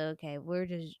point it's just like, okay, we're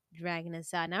just dragging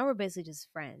this out. Now we're basically just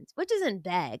friends, which isn't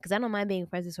bad because I don't mind being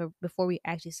friends before we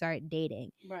actually start dating.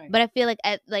 Right. But I feel like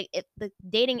at the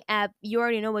dating app, you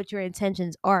already know what your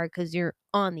intentions are because you're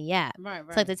on the app. Right.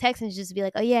 So like the texting just be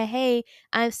like, oh yeah, hey,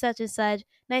 I'm such and such,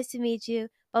 nice to meet you.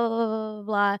 Blah, blah, blah, blah,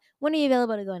 blah. When are you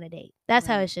available to go on a date? That's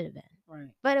how Right. it should have been. Right.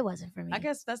 But it wasn't for me. I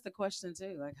guess that's the question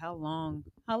too. Like how long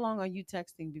are you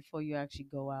texting before you actually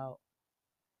go out?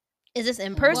 Is this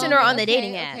in person or on the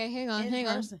dating app? Okay, hang on.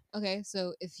 In-person. Okay,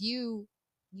 so if you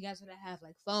guys would have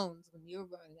like phones when you were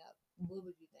growing up, what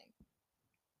would you think?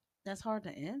 That's hard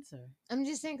to answer. I'm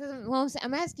just saying because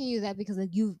I'm asking you that because like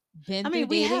you've been. I through mean,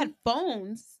 we dating, had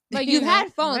phones. but you you've know?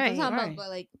 had phones. I'm Right, talking right. about, but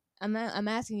like I'm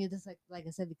asking you this like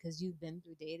I said because you've been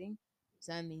through dating.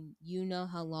 So I mean, you know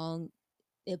how long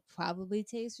it probably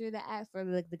takes for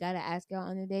the guy to ask you out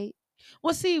on a date.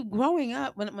 Well, see, growing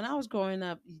up, when I was growing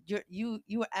up, you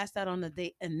were asked out on a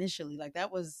date initially. Like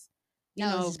that was,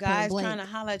 That was just point guys blank. trying to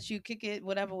holler at you, kick it,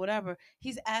 whatever.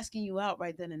 He's asking you out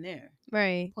right then and there.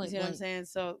 Right. You see what I'm saying?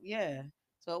 So yeah.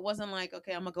 So it wasn't like,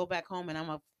 okay, I'm gonna go back home and I'm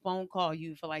gonna phone call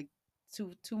you for like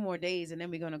two more days and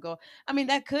then we're gonna go. I mean,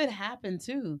 that could happen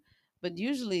too. But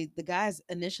usually the guy's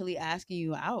initially asking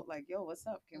you out, like, "Yo, what's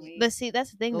up? Can we But see,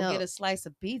 that's the thing go though. get a slice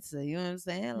of pizza?" You know what I'm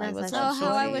saying? Like, That's "What's not up, Oh,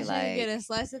 how I shorty?" wish we could get Like, a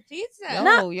slice of pizza.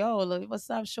 Not yo, look, what's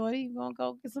up, shorty? You gonna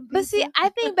go get some But see, pizza? I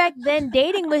think back then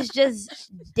dating was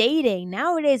just dating.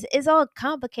 Nowadays, it's all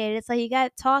complicated. It's like you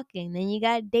got talking, then you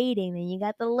got dating, then you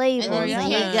got the labels, Girl, then y'all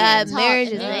you done- got talk,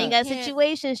 marriages, and then then you you got can't.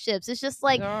 situationships. It's just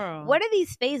like, Girl, what are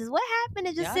these phases? What happened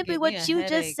to just y'all simply give me a what you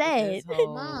just headache with said? this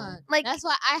whole. Mom, Like- that's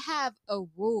why I have a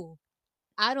rule.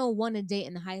 I don't want to date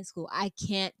in high school. I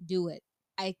can't do it.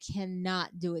 I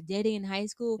cannot do it. Dating in high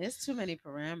school, There's too many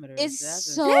parameters. it's That's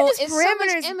just- so Not just it's so much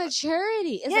parameters,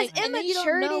 immaturity. It's yes, like, and then you don't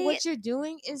know immaturity. what you're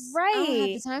doing. Is I don't have the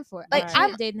Right. time for it. Like, I Right.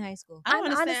 can't date in high school. I don't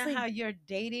I'm understand honestly- how you're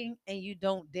dating and you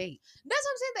don't date. That's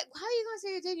what I'm saying. Like, how are you gonna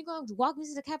say you're dating? You're gonna walk me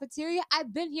to the cafeteria?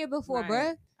 I've been here before, Right.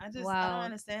 bruh. I don't Wow.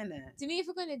 understand that. To me, if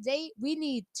we're gonna date, we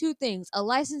need two things: a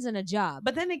license and a job.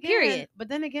 But then again,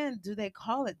 Period. do they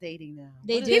call it dating now?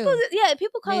 They What is- do.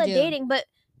 People call They it do. dating, but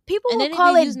people And will then they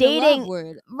call be it using the love dating.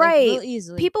 word, like, Right. real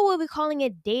easily. People will be calling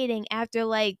it dating after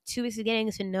like 2 weeks of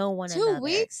getting to know one 2 another.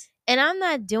 weeks. And I'm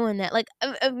not doing that. Like,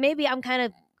 maybe I'm kind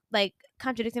of like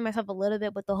contradicting myself a little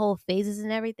bit with the whole phases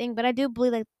and everything, but I do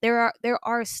believe like there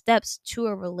are steps to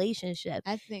a relationship.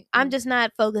 I think I'm just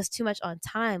not focused too much on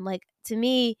time. Like, to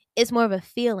me, it's more of a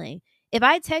feeling. If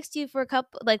I text you for a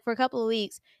couple of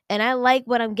weeks and I like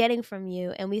what I'm getting from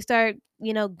you and we start,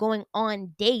 going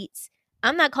on dates,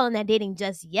 I'm not calling that dating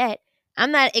just yet.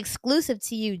 I'm not exclusive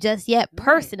to you just yet Right,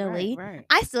 personally. right.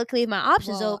 I still leave my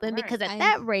options Well, open because right. at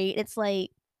that rate, it's like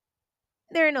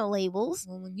there are no labels.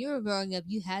 when you were growing up,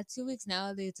 you had 2 weeks.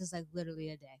 Nowadays, it's like literally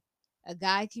a day. A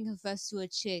guy can confess to a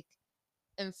chick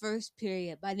in first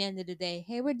period. By the end of the day,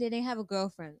 hey, we're dating, have a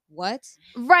girlfriend. What?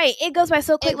 Right. It goes by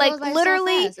so quick. It like goes by so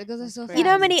literally, fast. It goes by That's so crazy. you know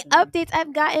how fast. many to me. updates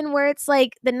I've gotten where it's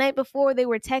like the night before they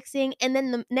were texting and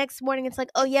then the next morning it's like,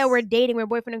 oh yeah, we're dating, we're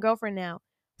boyfriend and girlfriend now.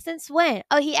 Since when?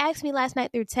 Oh, he asked me last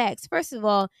night through text. First of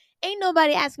all, ain't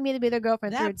nobody asking me to be their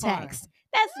girlfriend That through part. text.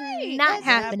 That's Right, not that's-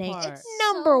 happening. part. It's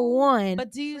Number so one.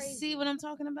 But do you crazy. see what I'm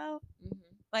talking about? Mhm.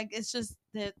 Like, it's just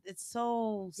that it's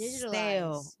so stale.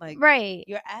 Digitalized. Like, Right.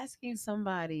 you're asking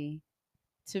somebody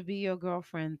to be your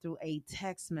girlfriend through a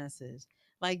text message.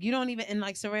 Like, you don't even, and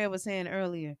like Sorreah was saying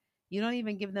earlier, you don't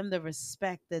even give them the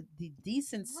respect, the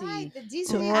decency Right, the to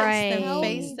decency ask Right. them Tell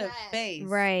face me to that. face.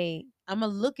 Right. I'm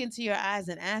gonna look into your eyes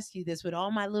and ask you this with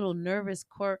all my little nervous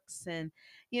quirks, and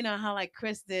you know how like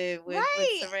Chris did with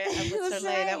Right. Soraya, with That's Soleil.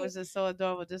 That right. was just so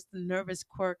adorable. Just the nervous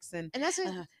quirks and And that's what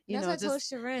you that's know what I told just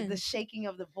Sharon. the shaking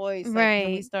of the voice. Like, can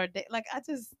we Right. start? Like, I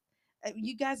just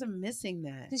you guys are missing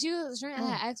that. Because Sharon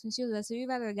had asked me, she was like, so you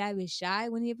rather a guy be shy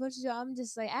when he approaches you? I'm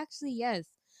just like, actually, yes.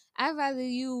 I'd rather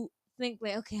you think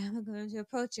like, okay, I'm going to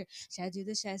approach her. Should I do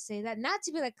this? Should I say that? Not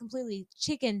to be like completely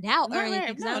chickened out or Right, anything, right.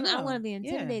 because No, I don't no. want to be Yeah.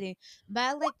 intimidating. But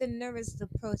I like the nervous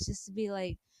approach, just to be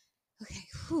like, okay,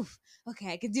 whew,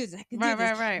 okay, I can do this. I can do Right,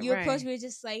 this. right, right, You approach right. me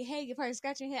just like, hey, you're probably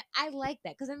scratching your head. I like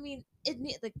that, because I mean,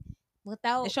 like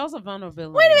without It shows a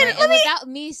vulnerability. Wait a minute, right, let and me- without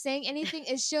me saying anything,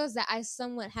 it shows that I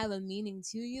somewhat have a meaning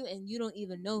to you, and you don't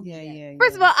even know me Yeah, yet. yeah.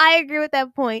 First of all, I agree with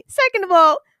that point. Second of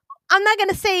all, I'm not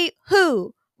gonna say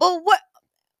who, but what.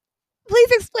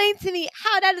 Please explain to me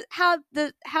how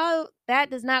that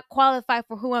does not qualify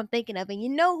for who I'm thinking of, and you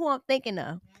know who I'm thinking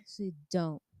of. I actually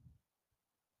don't.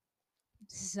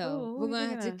 So Who we're you gonna have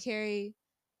to thinking of? carry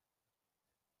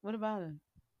What about him?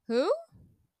 who?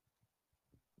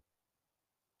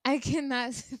 I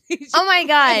cannot speak. Oh my Are you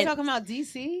god! talking about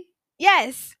DC?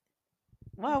 Yes,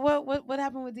 Wow, what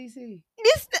happened with DC?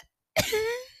 this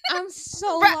I'm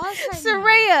so Ra- lost right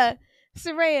now.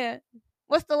 Sorreah.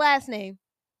 What's the last name?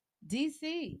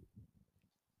 DC.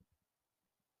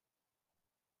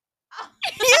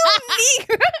 You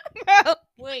Negro, bro.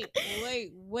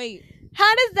 Wait.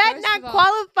 How does that First not of all-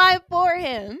 qualify for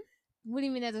him? What do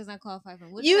you mean that does not qualify for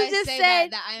him? What You did I just say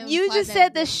said that I am you implied just that said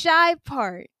it the didn't? shy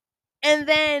part, and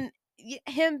then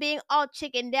him being all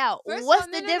chickened out. First of What's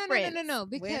all, the no, difference? No,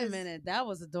 because Wait a minute, that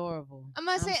was adorable. I'm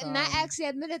gonna say, and I sorry. actually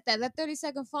admitted that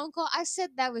 30-second phone call, I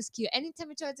said that was cute. Anytime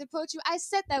he tried to approach you, I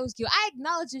said that was cute. I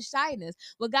acknowledged his shyness.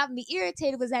 What got me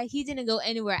irritated was that he didn't go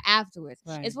anywhere afterwards.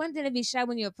 Right. It's one thing to be shy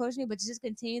when you approach me, but to just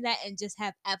continue that and just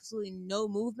have absolutely no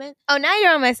movement. Oh, now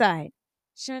you're on my side.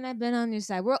 Sharon, I've been on your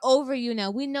side. We're over you now.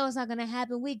 We know it's not gonna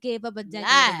happen. We gave up a decade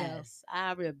ago. Lies.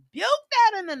 I rebuke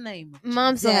that in the name of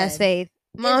Mom still has Dead. faith.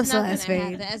 Mom It's still not has gonna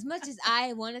faith. happen. As much as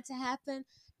I want it to happen,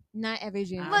 not every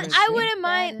dream. I But comes I true. wouldn't that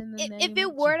mind in the if name it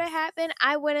of were to Jesus. happen.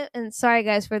 I wouldn't. And sorry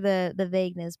guys for the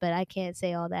vagueness, but I can't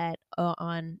say all that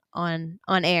on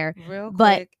air. Real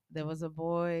But- quick, there was a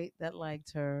boy that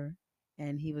liked her,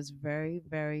 and he was very,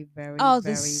 very, very, Oh,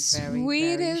 the very, very, very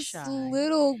sweetest shy.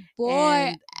 little boy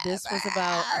And this was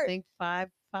about, I ever. think, five,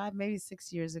 maybe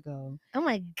 6 years ago. Oh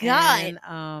my God.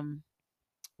 And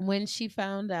when she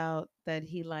found out that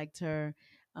he liked her,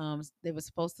 they were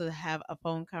supposed to have a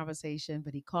phone conversation,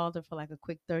 but he called her for like a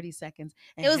quick 30 seconds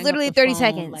and It was hung up literally the 30 phone,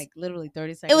 seconds. like literally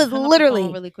 30 It seconds. was Hung up the phone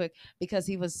literally. really quick because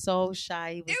he was so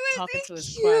shy. He was, It was talking the to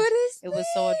his crush. cutest It was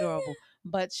so thing. adorable.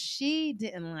 But she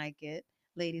didn't like it,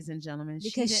 ladies and gentlemen.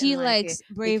 Because she she didn't like likes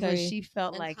it bravery because she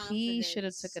felt and like he should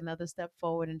have took confidence. another step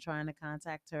forward in trying to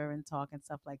contact her and talk and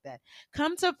stuff like that.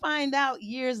 Come to find out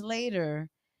years later,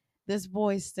 this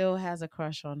boy still has a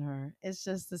crush on her. It's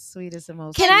just the sweetest and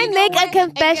most. Can And I you know make a what?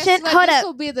 And guess confession? what? Hold This up.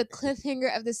 will be the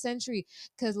cliffhanger of the century.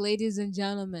 Because, ladies and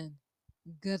gentlemen,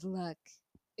 good luck.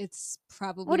 It's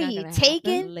probably What are not you going to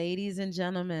taking? happen. Ladies and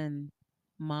gentlemen,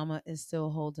 Mama is still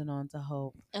holding on to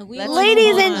hope. And we Let's want to move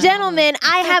Ladies hold and on. on. gentlemen,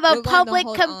 I have a We're going to public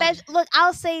hold confession. on. Look,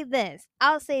 I'll say this.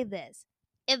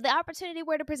 If the opportunity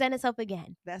were to present itself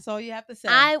again, That's all you have to say.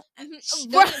 Shh,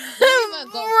 bro, don't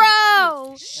even go bro,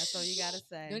 continue. That's all you gotta Shh.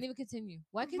 say. Don't even continue.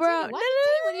 Why continue? bro, Why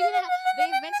continue when you didn't have? They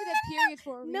invented a period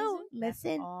for a reason. no, That's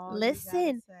listen, all you gotta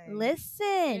listen, say. There's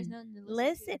listen, nothing to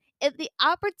listen. to. If the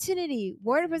opportunity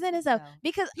were to present Presents itself, itself.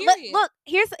 because Period. look,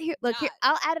 look here. Dot.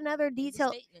 I'll add another It's a detail.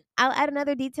 statement. I'll add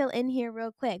another detail in here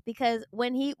real quick because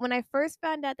when I first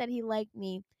found out that he liked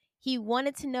me, he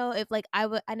wanted to know if like I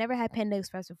never had Panda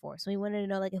Express before, so he wanted to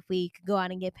know like if we could go out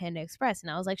and get Panda Express,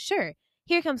 and I was like, sure.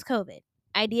 Here comes COVID.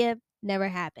 Idea never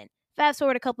happened. Fast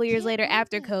forward a couple years Can't later blame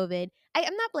after him. COVID,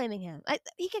 I'm not blaming him.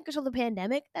 He can't control the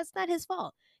pandemic. That's not his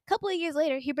fault. A couple of years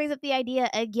later, he brings up the idea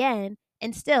again,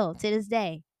 and still to this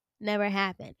day, never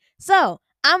happened. So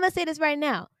I'm gonna say this right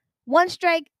now: 1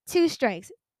 strike, 2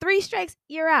 strikes, 3 strikes,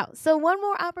 you're out. So one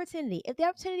more opportunity. If the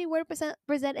opportunity were to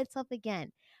present itself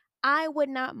again, I would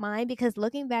not mind because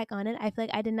looking back on it, I feel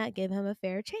like I did not give him a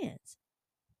fair chance.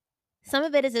 Some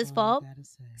of it is his That's all fault. you gotta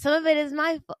say. Some of it is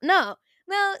my fault. No,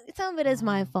 some of it is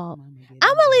my fault. Mama getting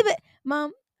I'm gonna leave wet. it,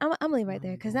 Mom. I'm gonna leave right there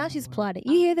Mama because now going she's to work. plotting.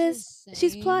 You I'm hear this? just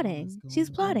She's saying. plotting. Mama's She's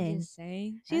going to work. I'm plotting. just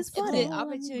saying. She's If plotting. the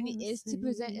opportunity All is to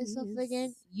present itself I'ma again,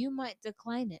 say you might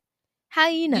decline it. How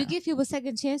you know? You give people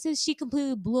second chances. She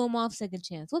completely blew him off second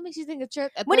chance. What makes you think a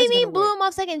What do you third's mean gonna blew work? him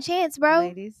off second chance, bro?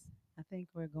 Ladies, I think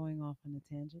we're going off on a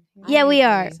tangent here. Yeah, I we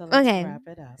are. agree. So let's Okay. wrap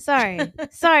it up. Sorry,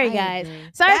 I guys. agree.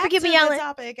 Sorry Back for keeping to y'all. the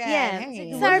topic at Yeah. It's like, it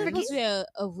hand. Sorry wasn't for supposed to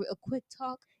be a quick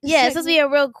talk. Yeah, it's supposed to be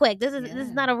segment. a real quick. This is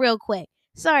Yeah. not a real quick.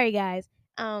 Sorry, guys.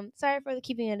 Sorry for the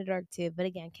keeping you in the dark too. But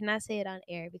again, can I say it on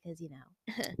air because you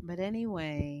know? But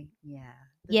anyway, yeah.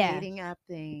 The Yeah. dating app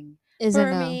thing. Is For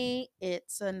a no. me,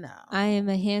 it's a no. I am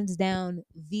a hands down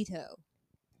veto.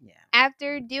 Yeah.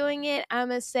 After doing it,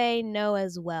 I'ma say no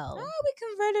as well. Oh, we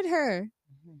converted her.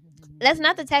 That's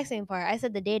not the texting part. I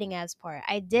said the dating apps part.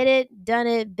 I did it, done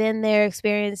it, been there,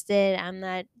 experienced it. I'm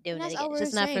not doing And it that's again. all It's we're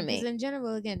just not for saying. Because me. in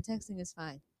general, again, texting is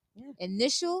fine. Yeah.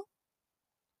 Initial,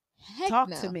 heck Talk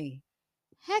no. to me.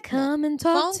 Heck Come no. and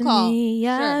talk Phone to call, me.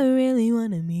 I sure. really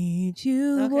wanna meet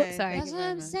you. Okay, Sorry. thank That's you what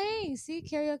very I'm much. saying. See,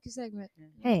 karaoke segment.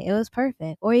 Hey, it was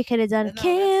perfect. Or you could have done. No, that's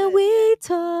Can it, we yeah.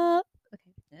 talk?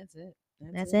 Okay. That's it.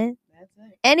 That's it? That's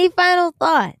it. Any final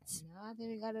thoughts? No, I think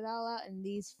we got it all out in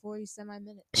these 40 semi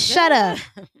minutes. Shut up.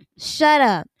 Shut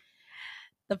up.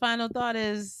 The final thought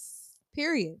is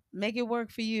Period. make it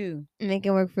work for you. Make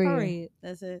it work for you. Period.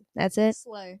 That's it. That's it.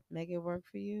 Slay. Make it work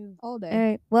for you. All day. All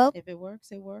right. Well, If it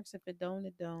works, it works. If it don't,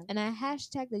 it don't. And I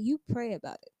hashtag that you pray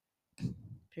about it.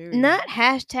 Period. not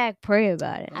hashtag pray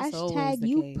about it. That's always Hashtag the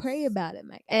you case. pray about it,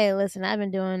 Mike. Hey, listen, I've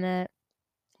been doing that.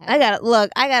 I got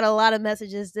a lot of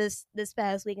messages this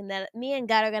past week, and that me and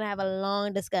God are gonna have a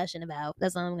long discussion about.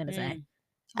 That's all I'm gonna say.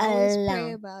 Always pray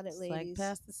Alone. about it, It's like ladies.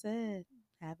 Pastor said,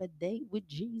 have a date with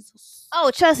Jesus. Oh,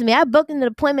 trust me, I booked an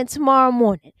appointment tomorrow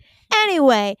morning.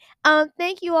 Anyway,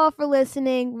 thank you all for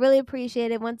listening. Really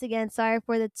appreciate it. Once again, sorry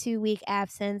for the 2-week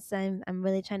absence. I'm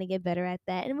really trying to get better at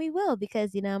that, and we will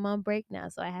because I'm on break now,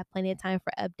 so I have plenty of time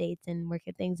for updates and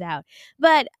working things out.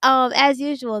 But as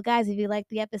usual, guys, if you liked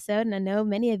the episode, and I know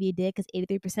many of you did, because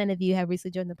 83% of you have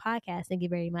recently joined the podcast, thank you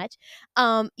very much.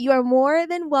 You are more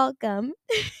than welcome.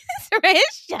 Soraya,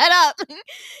 shut up.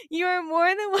 You are more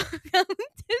than welcome to.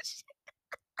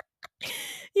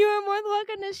 You are more than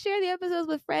welcome to share the episodes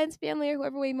with friends, family, or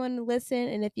whoever we want to listen.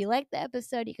 And if you like the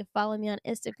episode, you can follow me on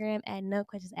Instagram at No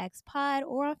Questions Asked Pod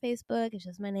or on Facebook. It's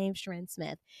just my name, Sheila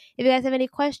Smith. If you guys have any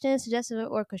questions, suggestions,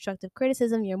 or constructive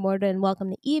criticism, you're more than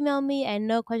welcome to email me at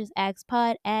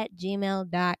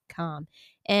noquestionsaskpod@gmail.com.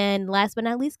 And last but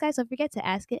not least, guys, don't forget to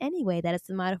ask it anyway. That is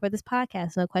the motto for this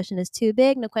podcast. No question is too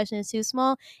big. No question is too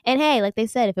small. And hey, like they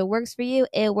said, if it works for you,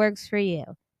 it works for you.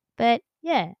 But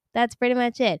yeah, that's pretty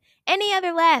much it. Any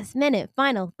other last minute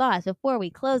final thoughts before we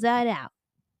close that out?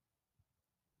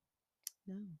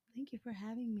 No, thank you for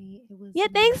having me. It was Yeah,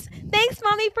 thanks,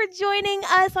 Mommy, for joining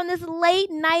us on this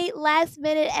late night, last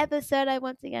minute episode. I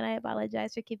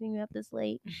apologize for keeping you up this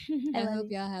late. I love hope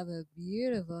you. y'all have a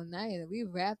beautiful night. We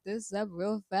wrap this up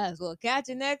real fast. We'll catch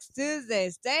you next Tuesday.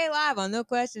 Stay live on No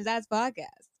Questions Asked podcast.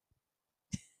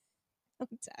 I'm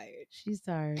tired. She's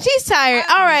tired. She's tired.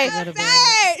 All right. go to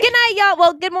bed. Good night, y'all.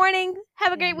 Well, good morning.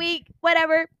 Have a great week.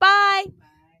 Whatever. Bye.